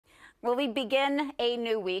Well, we begin a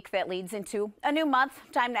new week that leads into a new month.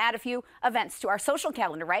 Time to add a few events to our social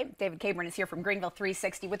calendar, right? David Kabrin is here from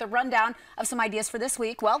Greenville360 with a rundown of some ideas for this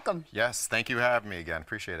week. Welcome. Yes, thank you for having me again.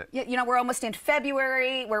 Appreciate it. You know, we're almost into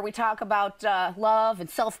February where we talk about love and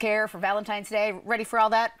self-care for Valentine's Day. Ready for all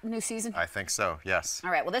that new season? I think so, yes. All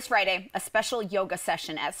right, well, this Friday, a special yoga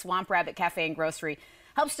session at Swamp Rabbit Cafe and Grocery.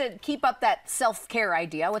 Helps to keep up that self-care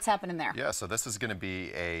idea. What's happening there? Yeah, so this is going to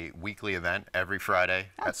be a weekly event every Friday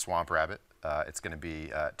at Swamp Rabbit. It's going to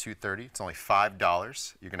be 2:30. It's only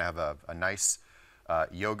 $5. You're going to have a nice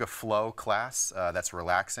yoga flow class that's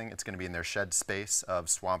relaxing. It's going to be in their shed space of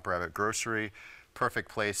Swamp Rabbit Grocery. Perfect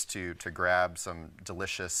place to grab some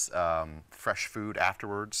delicious fresh food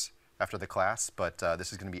afterwards, after the class. But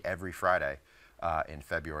this is going to be every Friday in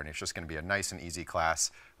February, and it's just going to be a nice and easy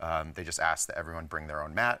class. They just ask that everyone bring their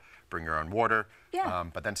own mat, bring your own water,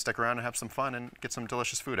 but then stick around and have some fun and get some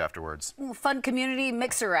delicious food afterwards. Fun community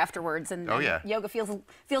mixer afterwards, and yoga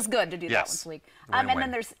feels good to do that once a week. And then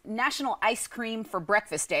there's National Ice Cream for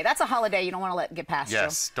Breakfast Day. That's a holiday you don't want to let get past.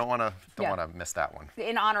 Yes, don't want to miss that one.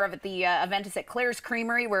 In honor of it, the event is at Claire's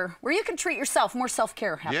Creamery, where you can treat yourself. More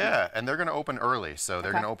self-care happening. Yeah, and they're going to open early, so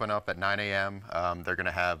they're going to open up at 9 a.m. They're going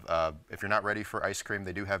to have, if you're not ready for ice cream,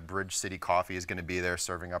 they do have Bridge City Coffee is going to be there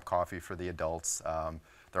serving up coffee for the adults.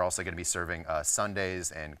 They're also going to be serving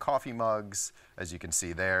sundaes and coffee mugs, as you can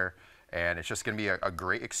see there. And it's just going to be a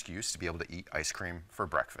great excuse to be able to eat ice cream for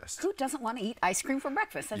breakfast. Who doesn't want to eat ice cream for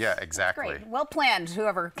breakfast? Yeah, exactly. That's great. Well planned,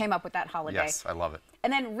 whoever came up with that holiday. Yes, I love it.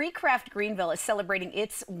 And then Recraft Greenville is celebrating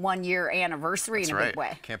its one-year anniversary in a big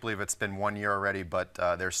way. Can't believe it's been 1 year already, but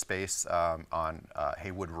their space on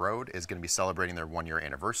Haywood Road is going to be celebrating their 1 year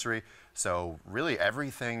anniversary. So really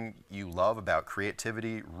everything you love about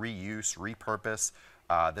creativity, reuse, repurpose,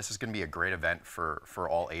 this is going to be a great event for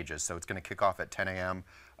all ages. So it's going to kick off at 10 a.m.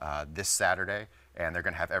 This Saturday, and they're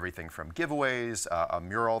going to have everything from giveaways, a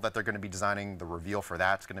mural that they're going to be designing. The reveal for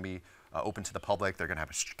that's going to be open to the public. They're going to have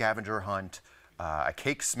a scavenger hunt, a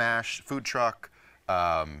cake smash, food truck,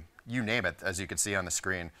 you name it, as you can see on the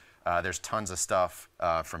screen. There's tons of stuff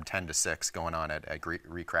from 10 to 6 going on at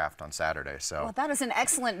Recraft on Saturday. So well, that is an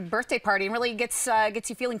excellent birthday party, and really gets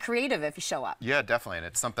you feeling creative if you show up. Yeah, definitely, and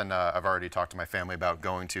it's something I've already talked to my family about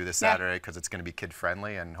going to this Saturday because it's going to be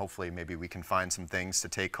kid-friendly, and hopefully maybe we can find some things to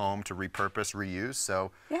take home to repurpose, reuse.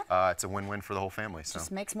 So it's a win-win for the whole family. So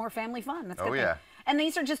just makes more family fun. That's good. Yeah. And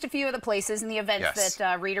these are just a few of the places and the events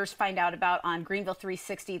that readers find out about on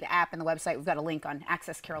Greenville360, the app and the website. We've got a link on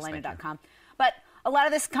accesscarolina.com. But a lot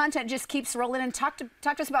of this content just keeps rolling. And talk to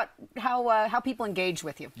us about how people engage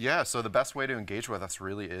with you. Yeah, so the best way to engage with us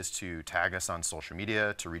really is to tag us on social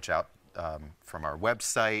media, to reach out from our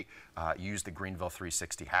website, use the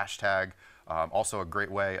Greenville360 hashtag. Also a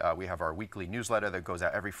great way, we have our weekly newsletter that goes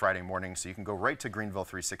out every Friday morning, so you can go right to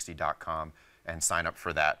Greenville360.com and sign up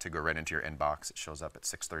for that to go right into your inbox. It shows up at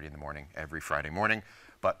 6:30 in the morning every Friday morning.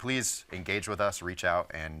 But please engage with us, reach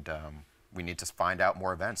out, and we need to find out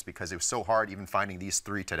more events because it was so hard even finding these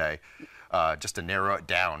 3 today, just to narrow it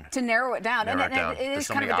down. To narrow it down. And it is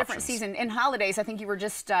kind of a different season. In holidays, I think you were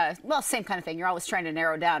just, well, same kind of thing. You're always trying to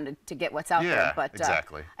narrow down to get what's out there. But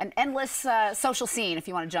exactly. An endless social scene if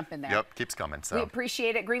you want to jump in there. Yep, keeps coming. So we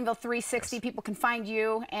appreciate it. Greenville360, people can find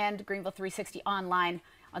you and Greenville360 online,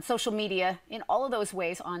 on social media, in all of those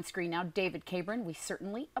ways on screen now. David Kabrin, we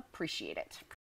certainly appreciate it.